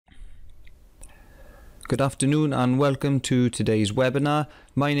Good afternoon and welcome to today's webinar.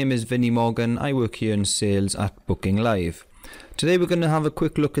 My name is Vinny Morgan. I work here in sales at Booking Live. Today we're going to have a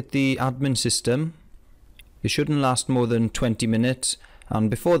quick look at the admin system. It shouldn't last more than 20 minutes, and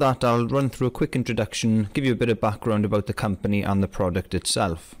before that I'll run through a quick introduction, give you a bit of background about the company and the product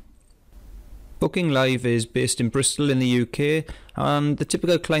itself. Booking Live is based in Bristol in the UK, and the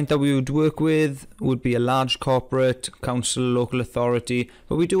typical client that we would work with would be a large corporate, council, local authority,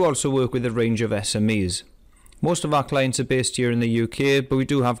 but we do also work with a range of SMEs. Most of our clients are based here in the UK, but we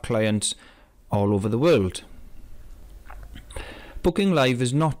do have clients all over the world. Booking Live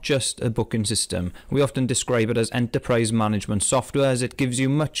is not just a booking system. We often describe it as enterprise management software, as it gives you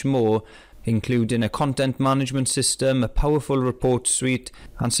much more, including a content management system, a powerful report suite,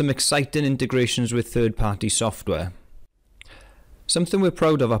 and some exciting integrations with third-party software. Something we're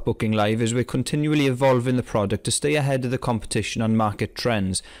proud of at Booking Live is we're continually evolving the product to stay ahead of the competition and market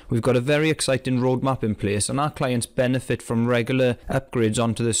trends. We've got a very exciting roadmap in place, and our clients benefit from regular upgrades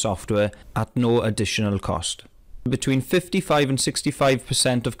onto the software at no additional cost. Between 55 and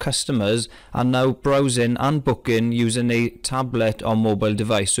 65% of customers are now browsing and booking using a tablet or mobile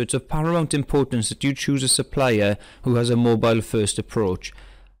device, so it's of paramount importance that you choose a supplier who has a mobile-first approach.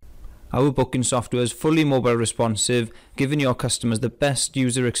 Our booking software is fully mobile responsive, giving your customers the best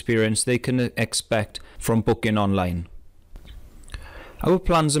user experience they can expect from booking online. Our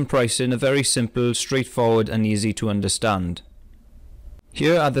plans and pricing are very simple, straightforward and easy to understand.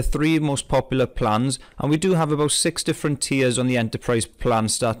 Here are the three most popular plans, and we do have about 6 different tiers on the enterprise plan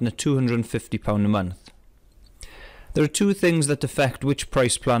starting at £250 a month. There are two things that affect which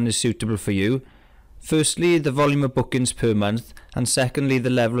price plan is suitable for you. Firstly, the volume of bookings per month, and secondly, the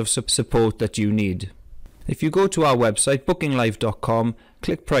level of support that you need. If you go to our website, bookinglive.com,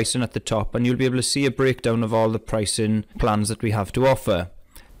 click pricing at the top, and you'll be able to see a breakdown of all the pricing plans that we have to offer.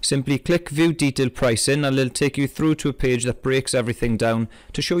 Simply click View Detailed Pricing and it'll take you through to a page that breaks everything down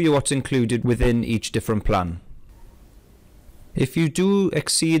to show you what's included within each different plan. If you do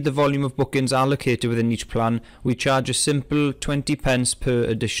exceed the volume of bookings allocated within each plan, we charge a simple 20 pence per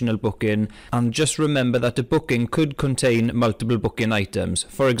additional booking, and just remember that a booking could contain multiple booking items.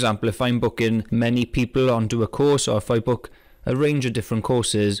 For example, if I'm booking many people onto a course, or if I book a range of different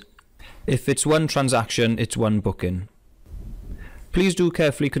courses, if it's one transaction, it's one booking. Please do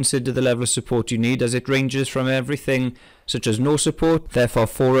carefully consider the level of support you need, as it ranges from everything such as no support, therefore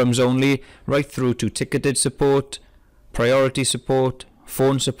forums only, right through to ticketed support, priority support,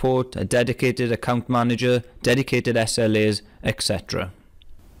 phone support, a dedicated account manager, dedicated SLAs, etc.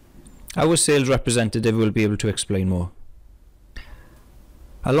 Our sales representative will be able to explain more.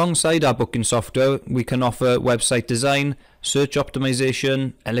 Alongside our booking software, we can offer website design, search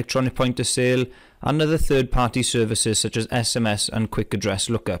optimization, electronic point of sale, and other third-party services such as SMS and quick address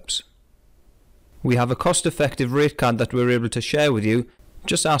lookups. We have a cost-effective rate card that we're able to share with you.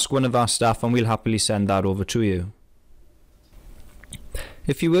 Just ask one of our staff and we'll happily send that over to you.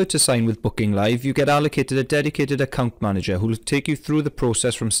 If you were to sign with Booking Live, you get allocated a dedicated account manager who will take you through the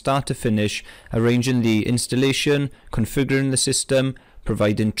process from start to finish, arranging the installation, configuring the system,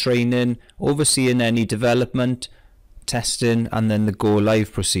 providing training, overseeing any development, testing, and then the go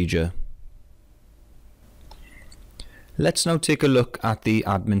live procedure. Let's now take a look at the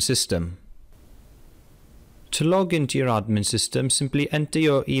admin system. To log into your admin system, simply enter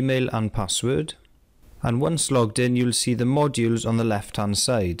your email and password, and once logged in you'll see the modules on the left hand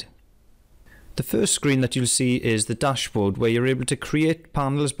side. The first screen that you'll see is the dashboard, where you're able to create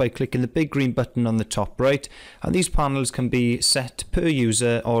panels by clicking the big green button on the top right, and these panels can be set per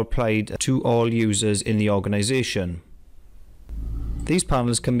user or applied to all users in the organization. These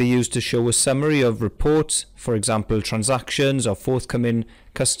panels can be used to show a summary of reports, for example transactions or forthcoming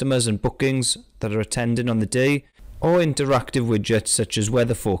customers and bookings that are attending on the day, or interactive widgets such as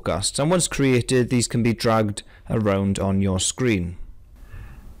weather forecasts, and once created these can be dragged around on your screen.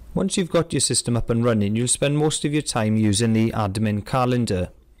 Once you've got your system up and running, you'll spend most of your time using the admin calendar.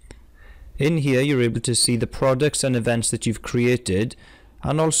 In here you're able to see the products and events that you've created,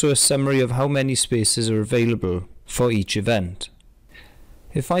 and also a summary of how many spaces are available for each event.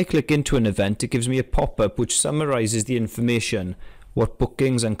 If I click into an event, it gives me a pop-up which summarizes the information, what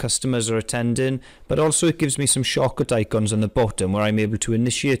bookings and customers are attending, but also it gives me some shortcut icons on the bottom where I'm able to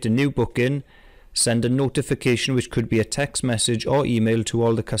initiate a new booking, send a notification which could be a text message or email to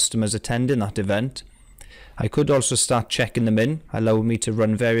all the customers attending that event. I could also start checking them in, allowing me to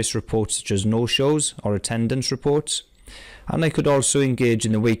run various reports such as no-shows or attendance reports. And I could also engage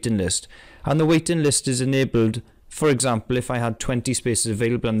in the waiting list, and the waiting list is enabled. For example, if I had 20 spaces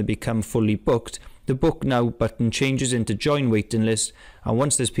available and they become fully booked, the Book Now button changes into Join Waiting List, and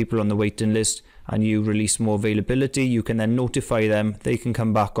once there's people on the waiting list and you release more availability, you can then notify them, they can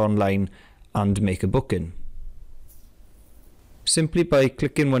come back online and make a booking. Simply by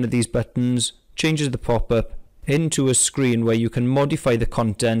clicking one of these buttons, changes the pop-up into a screen where you can modify the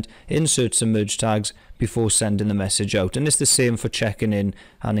content, insert some merge tags before sending the message out, and it's the same for checking in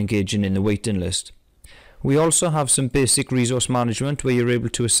and engaging in the waiting list. We also have some basic resource management where you're able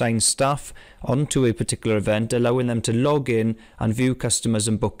to assign staff onto a particular event, allowing them to log in and view customers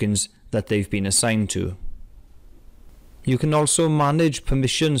and bookings that they've been assigned to. You can also manage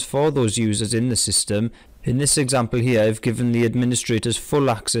permissions for those users in the system. In this example here, I've given the administrators full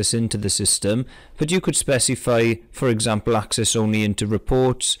access into the system, but you could specify, for example, access only into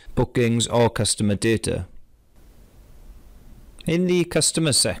reports, bookings, or customer data. In the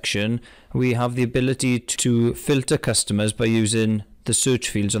customer section, we have the ability to filter customers by using the search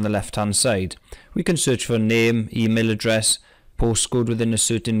fields on the left-hand side. We can search for name, email address, postcode within a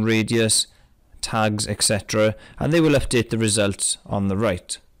certain radius, tags, etc., and they will update the results on the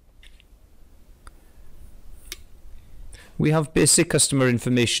right. We have basic customer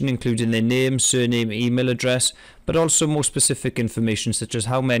information including their name, surname, email address, but also more specific information such as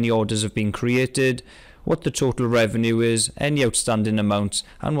how many orders have been created, what the total revenue is, any outstanding amounts,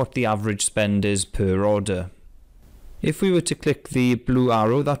 and what the average spend is per order. If we were to click the blue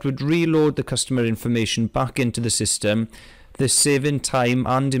arrow, that would reload the customer information back into the system, thus saving time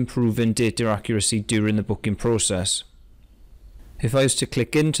and improving data accuracy during the booking process. If I was to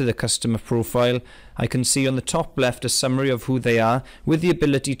click into the customer profile, I can see on the top left a summary of who they are with the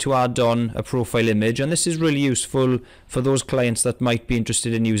ability to add on a profile image, and this is really useful for those clients that might be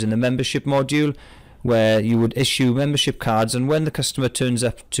interested in using the membership module, where you would issue membership cards, and when the customer turns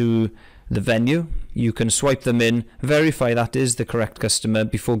up to the venue, you can swipe them in, verify that is the correct customer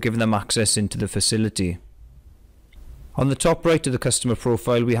before giving them access into the facility. On the top right of the customer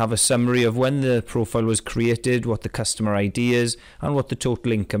profile, we have a summary of when the profile was created, what the customer ID is, and what the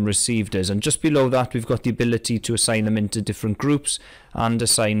total income received is. And just below that, we've got the ability to assign them into different groups and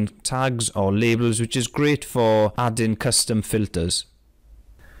assign tags or labels, which is great for adding custom filters.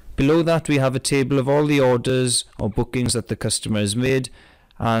 Below that, we have a table of all the orders or bookings that the customer has made,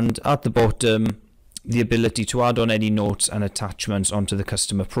 and at the bottom, the ability to add on any notes and attachments onto the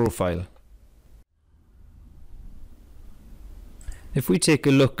customer profile. If we take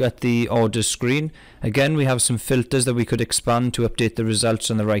a look at the orders screen, again we have some filters that we could expand to update the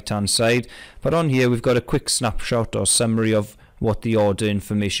results on the right hand side, but on here we've got a quick snapshot or summary of what the order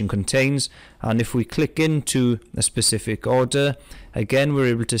information contains, and if we click into a specific order, again we're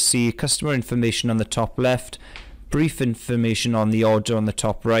able to see customer information on the top left, brief information on the order on the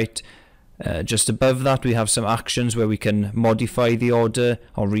top right. Just above that we have some actions where we can modify the order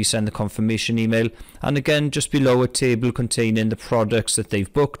or resend the confirmation email, and again just below a table containing the products that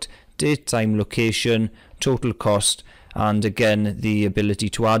they've booked, date, time, location, total cost, and again the ability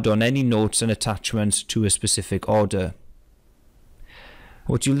to add on any notes and attachments to a specific order.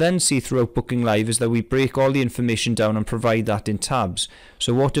 What you'll then see throughout Booking Live is that we break all the information down and provide that in tabs.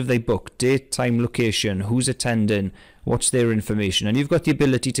 So what have they booked? Date, time, location, who's attending, what's their information, and you've got the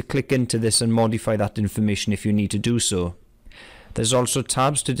ability to click into this and modify that information if you need to do so. There's also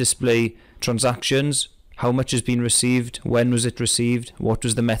tabs to display transactions, how much has been received, when was it received, what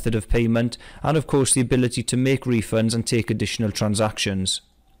was the method of payment, and of course the ability to make refunds and take additional transactions.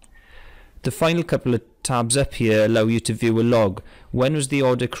 The final couple of tabs up here allow you to view a log. When was the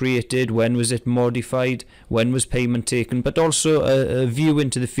order created, when was it modified, when was payment taken, but also a view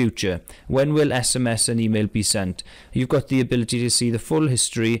into the future. When will SMS and email be sent? You've got the ability to see the full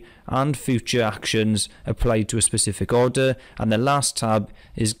history and future actions applied to a specific order, and the last tab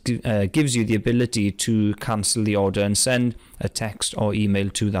gives you the ability to cancel the order and send a text or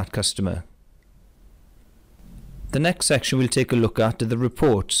email to that customer. The next section we'll take a look at are the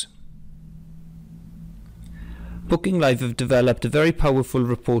reports. Booking Live have developed a very powerful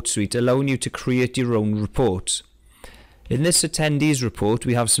report suite allowing you to create your own reports. In this attendees report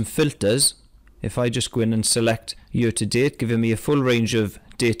we have some filters. If I just go in and select year to date, giving me a full range of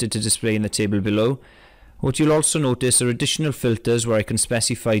data to display in the table below. What you'll also notice are additional filters where I can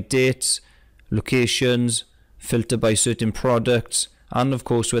specify dates, locations, filter by certain products, and of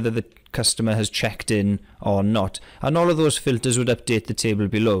course whether the customer has checked in or not. And all of those filters would update the table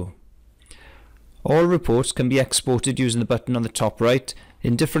below. All reports can be exported using the button on the top right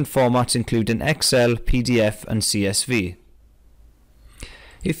in different formats including Excel, PDF and CSV.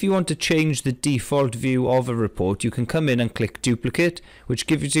 If you want to change the default view of a report, you can come in and click duplicate, which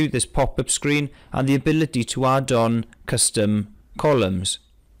gives you this pop-up screen and the ability to add on custom columns.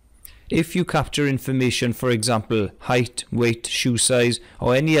 If you capture information, for example, height, weight, shoe size,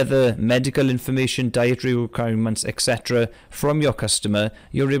 or any other medical information, dietary requirements, etc. from your customer,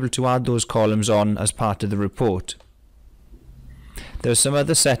 you're able to add those columns on as part of the report. There are some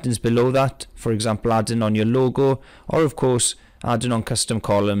other settings below that, for example, adding on your logo, or of course, adding on custom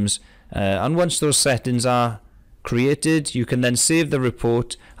columns. And once those settings are created, you can then save the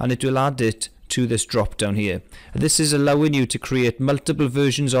report and it will add it to this drop down here. This is allowing you to create multiple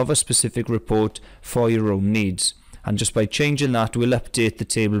versions of a specific report for your own needs. And just by changing that, we'll update the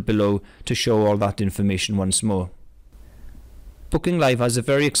table below to show all that information once more. Booking Live has a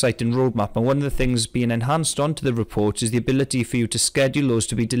very exciting roadmap, and one of the things being enhanced onto the reports is the ability for you to schedule those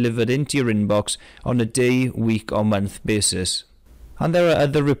to be delivered into your inbox on a day, week or month basis. And there are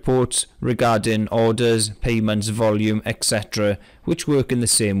other reports regarding orders, payments, volume, etc. which work in the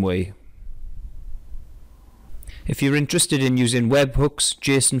same way. If you're interested in using webhooks,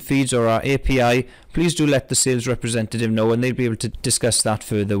 JSON feeds or our API, please do let the sales representative know and they'll be able to discuss that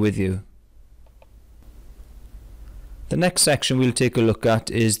further with you. The next section we'll take a look at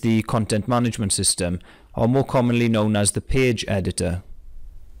is the content management system, or more commonly known as the page editor.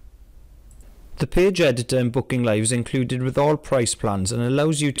 The page editor in Booking Live is included with all price plans and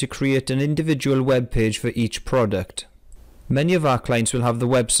allows you to create an individual web page for each product. Many of our clients will have the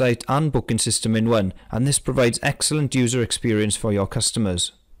website and booking system in one, and this provides excellent user experience for your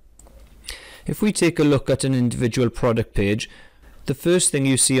customers. If we take a look at an individual product page, the first thing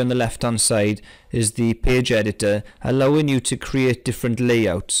you see on the left hand side is the page editor, allowing you to create different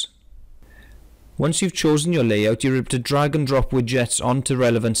layouts. Once you've chosen your layout, you're able to drag and drop widgets onto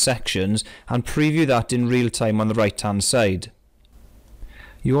relevant sections and preview that in real time on the right hand side.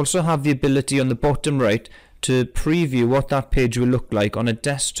 You also have the ability on the bottom right to preview what that page will look like on a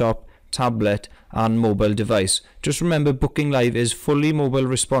desktop, tablet and mobile device. Just remember, Booking Live is fully mobile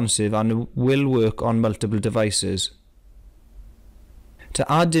responsive and will work on multiple devices.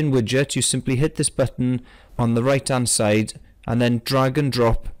 To add in widgets, you simply hit this button on the right hand side and then drag and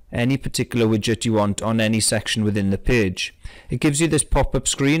drop any particular widget you want on any section within the page. It gives you this pop-up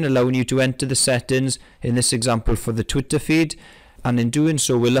screen allowing you to enter the settings, in this example for the Twitter feed, and in doing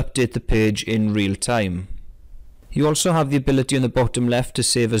so will update the page in real time. You also have the ability on the bottom left to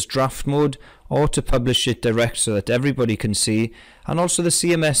save as draft mode or to publish it direct so that everybody can see, and also the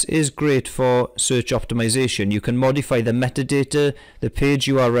CMS is great for search optimization. You can modify the metadata, the page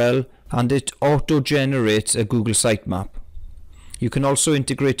URL, and it auto-generates a Google sitemap. You can also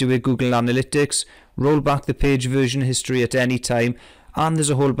integrate it with Google Analytics, roll back the page version history at any time, and there's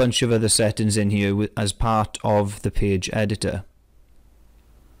a whole bunch of other settings in here as part of the page editor.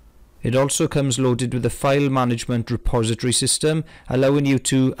 It also comes loaded with a file management repository system, allowing you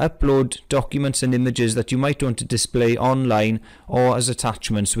to upload documents and images that you might want to display online or as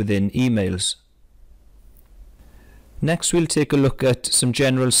attachments within emails. Next, we'll take a look at some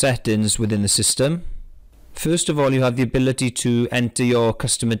general settings within the system. First of all, you have the ability to enter your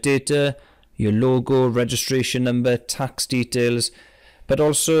customer data, your logo, registration number, tax details, but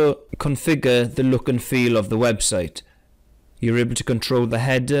also configure the look and feel of the website. You're able to control the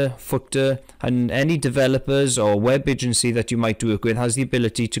header, footer, and any developers or web agency that you might work with has the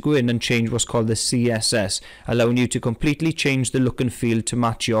ability to go in and change what's called the CSS, allowing you to completely change the look and feel to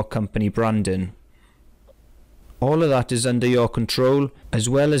match your company branding. All of that is under your control, as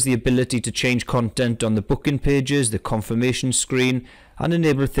well as the ability to change content on the booking pages, the confirmation screen, and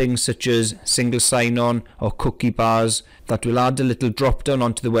enable things such as single sign-on or cookie bars that will add a little drop-down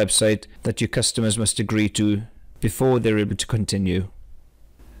onto the website that your customers must agree to before they're able to continue.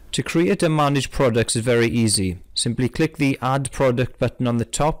 To create and manage products is very easy. Simply click the Add Product button on the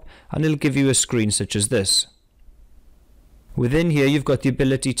top and it'll give you a screen such as this. Within here you've got the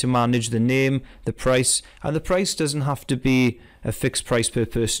ability to manage the name, the price, and the price doesn't have to be a fixed price per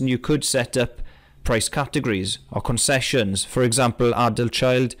person. You could set up price categories or concessions, for example adult,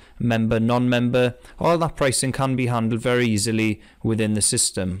 child, member, non-member. All that pricing can be handled very easily within the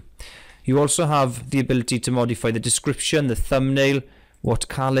system. You also have the ability to modify the description, the thumbnail, what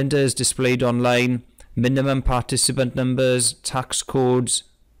calendar is displayed online, minimum participant numbers, tax codes,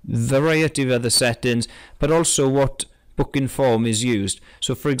 variety of other settings, but also what booking form is used.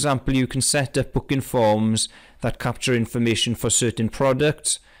 So for example, you can set up booking forms that capture information for certain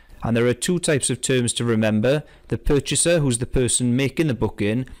products, and there are two types of terms to remember: the purchaser, who's the person making the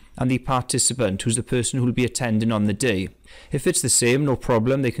booking, and the participant, who's the person who will be attending on the day. If it's the same, no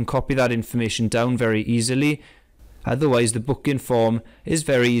problem, they can copy that information down very easily. Otherwise, the booking form is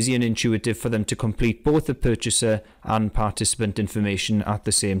very easy and intuitive for them to complete both the purchaser and participant information at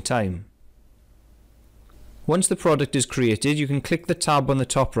the same time. Once the product is created, you can click the tab on the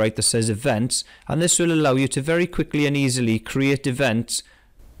top right that says Events, and this will allow you to very quickly and easily create events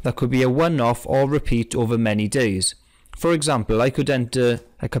that could be a one-off or repeat over many days. For example, I could enter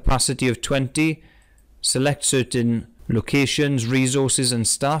a capacity of 20, select certain locations, resources and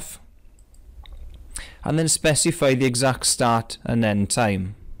staff, and then specify the exact start and end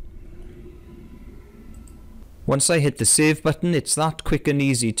time. Once I hit the Save button, it's that quick and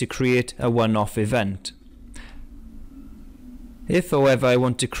easy to create a one-off event. If, however, I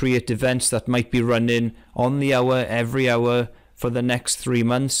want to create events that might be running on the hour, every hour for the next 3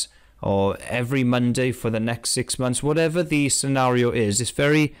 months, or every Monday for the next 6 months, whatever the scenario is, it's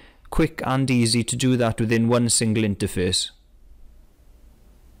very quick and easy to do that within one single interface.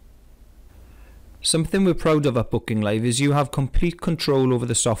 Something we're proud of at Booking Live is you have complete control over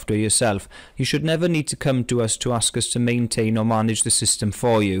the software yourself. You should never need to come to us to ask us to maintain or manage the system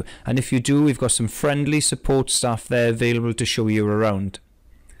for you, and if you do, we've got some friendly support staff there available to show you around.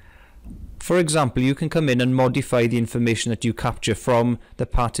 For example, you can come in and modify the information that you capture from the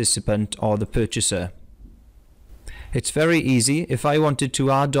participant or the purchaser. It's very easy. If I wanted to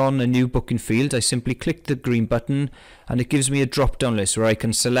add on a new booking field, I simply click the green button and it gives me a drop-down list where I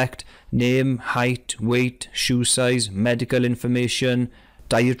can select name, height, weight, shoe size, medical information,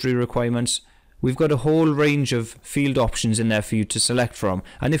 dietary requirements. We've got a whole range of field options in there for you to select from,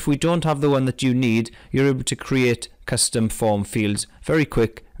 and if we don't have the one that you need, you're able to create custom form fields. Very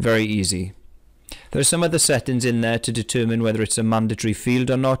quick, very easy. There are some other settings in there to determine whether it's a mandatory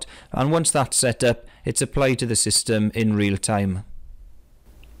field or not, and once that's set up, it's applied to the system in real time.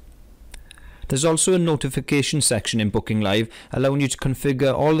 There's also a notification section in Booking Live allowing you to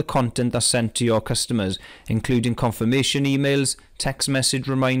configure all the content that's sent to your customers, including confirmation emails, text message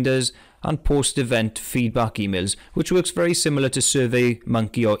reminders, and post-event feedback emails, which works very similar to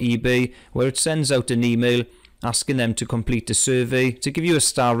SurveyMonkey or eBay, where it sends out an email asking them to complete a survey, to give you a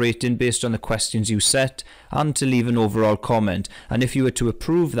star rating based on the questions you set, and to leave an overall comment. And if you were to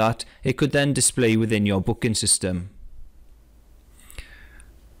approve that, it could then display within your booking system.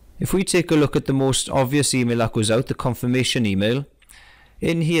 If we take a look at the most obvious email that goes out, the confirmation email,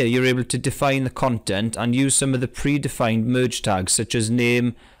 in here you're able to define the content and use some of the predefined merge tags such as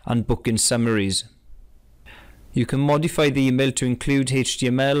name and booking summaries. You can modify the email to include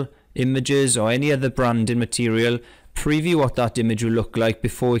HTML, images or any other branding material, preview what that image will look like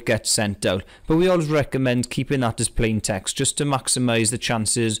before it gets sent out, but we always recommend keeping that as plain text just to maximize the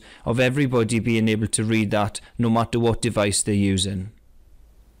chances of everybody being able to read that no matter what device they're using.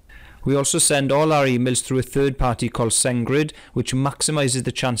 We also send all our emails through a third party called SendGrid, which maximizes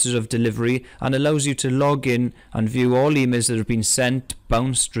the chances of delivery and allows you to log in and view all emails that have been sent,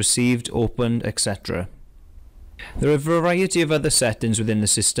 bounced, received, opened, etc. There are a variety of other settings within the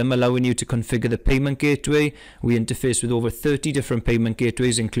system allowing you to configure the payment gateway. We interface with over 30 different payment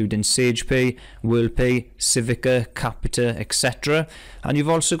gateways including SagePay, WorldPay, Civica, Capita, etc. And you've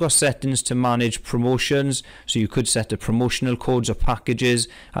also got settings to manage promotions, so you could set up promotional codes or packages,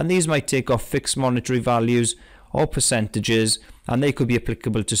 and these might take off fixed monetary values or percentages, and they could be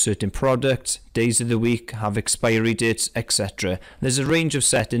applicable to certain products, days of the week, have expiry dates, etc. There's a range of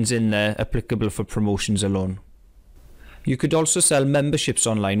settings in there applicable for promotions alone. You could also sell memberships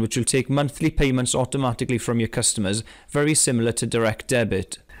online, which will take monthly payments automatically from your customers, very similar to direct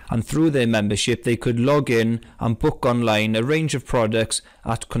debit. And through their membership, they could log in and book online a range of products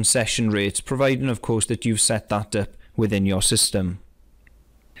at concession rates, providing of course that you've set that up within your system.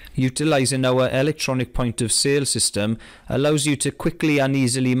 Utilising our electronic point of sale system allows you to quickly and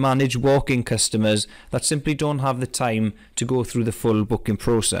easily manage walk-in customers that simply don't have the time to go through the full booking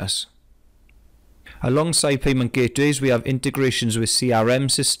process. Alongside payment gateways, we have integrations with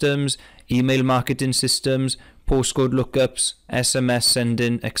CRM systems, email marketing systems, postcode lookups, SMS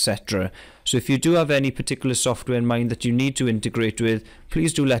sending, etc. So if you do have any particular software in mind that you need to integrate with,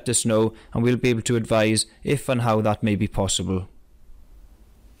 please do let us know and we'll be able to advise if and how that may be possible.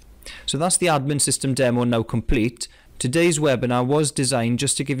 So that's the admin system demo now complete. Today's webinar was designed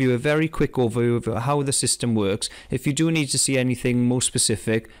just to give you a very quick overview of how the system works. If you do need to see anything more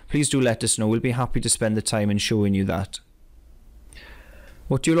specific, please do let us know. We'll be happy to spend the time in showing you that.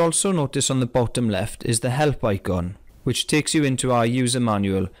 What you'll also notice on the bottom left is the help icon, which takes you into our user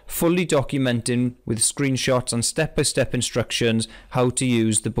manual, fully documenting with screenshots and step-by-step instructions how to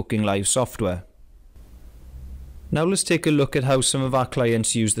use the Booking Live software. Now let's take a look at how some of our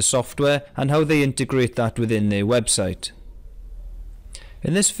clients use the software and how they integrate that within their website.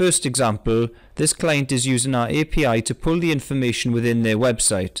 In this first example, this client is using our API to pull the information within their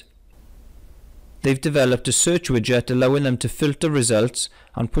website. They've developed a search widget allowing them to filter results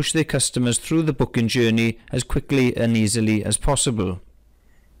and push their customers through the booking journey as quickly and easily as possible.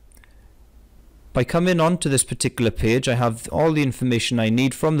 By coming on to this particular page, I have all the information I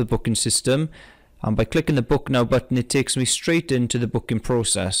need from the booking system, and by clicking the Book Now button, it takes me straight into the booking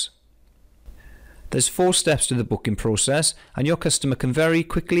process. There's 4 steps to the booking process, and your customer can very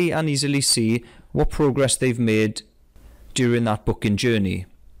quickly and easily see what progress they've made during that booking journey.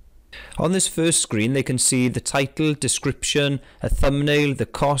 On this first screen, they can see the title, description, a thumbnail, the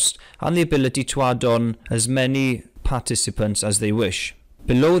cost, and the ability to add on as many participants as they wish.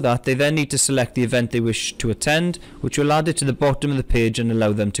 Below that, they then need to select the event they wish to attend, which will add it to the bottom of the page and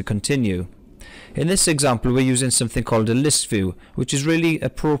allow them to continue. In this example, we're using something called a list view, which is really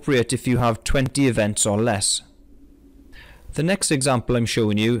appropriate if you have 20 events or less. The next example I'm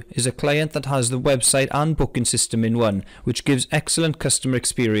showing you is a client that has the website and booking system in one, which gives excellent customer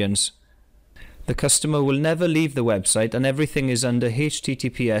experience. The customer will never leave the website and everything is under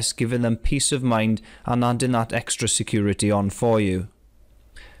HTTPS, giving them peace of mind and adding that extra security on for you.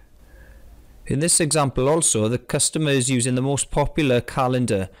 In this example also, the customer is using the most popular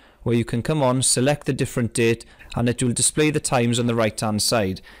calendar, where you can come on, select the different date, and it will display the times on the right hand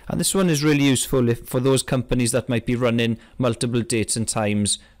side. And this one is really useful for those companies that might be running multiple dates and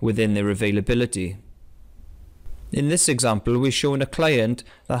times within their availability. In this example, we're showing a client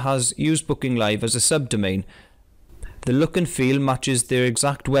that has used Booking Live as a subdomain. The look and feel matches their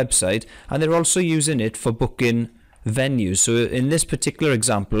exact website, and they're also using it for booking venues. So in this particular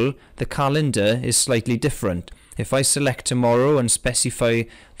example, the calendar is slightly different. If I select tomorrow and specify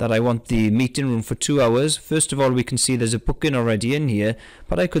that I want the meeting room for 2 hours, first of all we can see there's a booking already in here,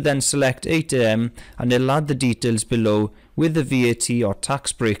 but I could then select 8 AM and it'll add the details below with the VAT or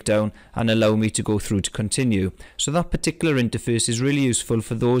tax breakdown and allow me to go through to continue. So that particular interface is really useful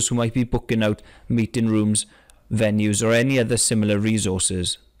for those who might be booking out meeting rooms, venues or any other similar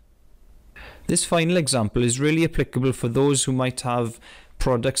resources. This final example is really applicable for those who might have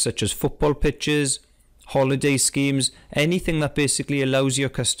products such as football pitches, holiday schemes, anything that basically allows your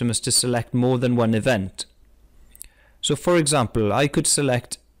customers to select more than one event. So for example, I could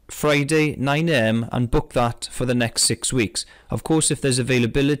select Friday 9 AM and book that for the next 6 weeks. Of course, if there's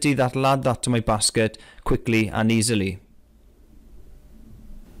availability, that'll add that to my basket quickly and easily.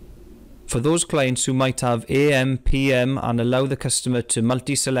 For those clients who might have AM, PM and allow the customer to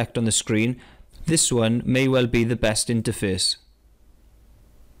multi-select on the screen, this one may well be the best interface.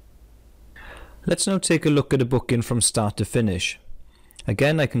 Let's now take a look at a booking from start to finish.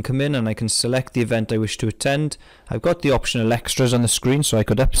 Again, I can come in and I can select the event I wish to attend. I've got the optional extras on the screen, so I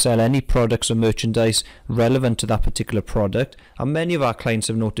could upsell any products or merchandise relevant to that particular product. And many of our clients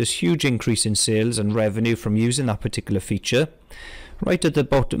have noticed huge increase in sales and revenue from using that particular feature. Right at the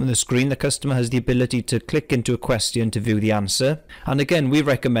bottom of the screen, the customer has the ability to click into a question to view the answer. And again, we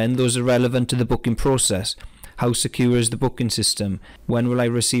recommend those are relevant to the booking process. How secure is the booking system? When will I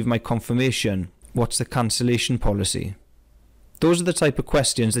receive my confirmation? What's the cancellation policy? Those are the type of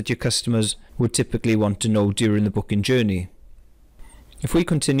questions that your customers would typically want to know during the booking journey. If we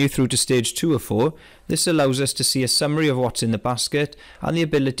continue through to stage 2 or 4, this allows us to see a summary of what's in the basket and the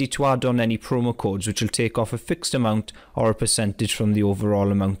ability to add on any promo codes, which will take off a fixed amount or a percentage from the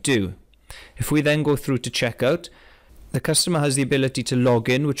overall amount due. If we then go through to checkout, the customer has the ability to log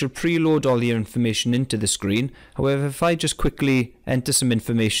in, which will preload all the information into the screen. However, if I just quickly enter some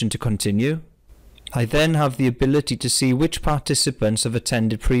information to continue, I then have the ability to see which participants have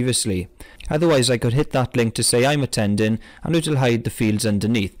attended previously. Otherwise, I could hit that link to say I'm attending and it will hide the fields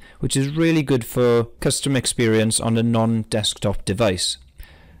underneath, which is really good for customer experience on a non-desktop device.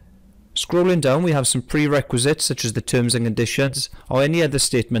 Scrolling down, we have some prerequisites such as the terms and conditions or any other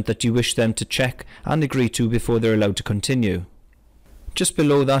statement that you wish them to check and agree to before they're allowed to continue. Just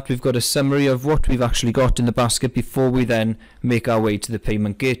below that, we've got a summary of what we've actually got in the basket before we then make our way to the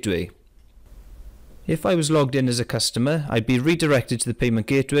payment gateway. If I was logged in as a customer, I'd be redirected to the payment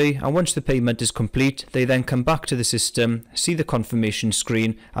gateway, and once the payment is complete, they then come back to the system, see the confirmation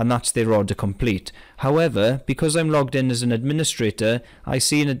screen, and that's their order complete. However, because I'm logged in as an administrator, I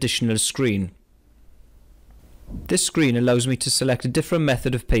see an additional screen. This screen allows me to select a different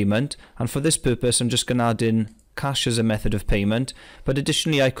method of payment, and for this purpose I'm just going to add in cash as a method of payment, but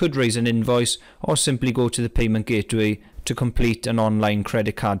additionally I could raise an invoice or simply go to the payment gateway to complete an online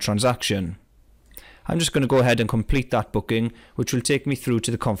credit card transaction. I'm just going to go ahead and complete that booking, which will take me through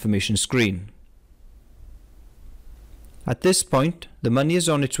to the confirmation screen. At this point, the money is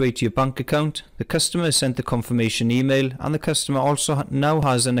on its way to your bank account, the customer has sent the confirmation email, and the customer also now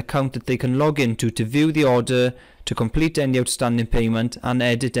has an account that they can log into to view the order, to complete any outstanding payment, and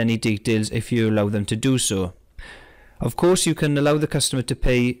edit any details if you allow them to do so. Of course, you can allow the customer to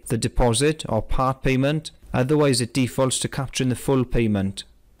pay the deposit or part payment, otherwise it defaults to capturing the full payment.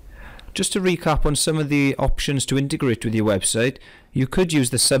 Just to recap on some of the options to integrate with your website, you could use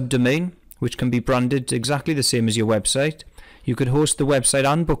the subdomain, which can be branded exactly the same as your website. You could host the website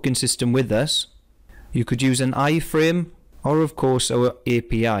and booking system with us. You could use an iframe or of course our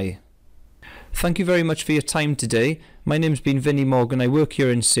API. Thank you very much for your time today. My name's been Vinnie Morgan. I work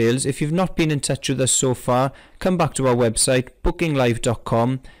here in sales. If you've not been in touch with us so far, come back to our website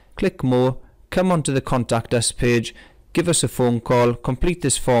bookinglive.com, click more, come onto the contact us page, give us a phone call, complete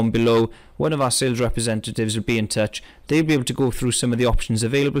this form below. One of our sales representatives will be in touch. They'll be able to go through some of the options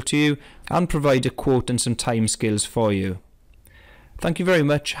available to you and provide a quote and some timescales for you. Thank you very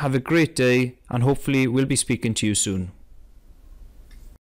much, have a great day, and hopefully we'll be speaking to you soon.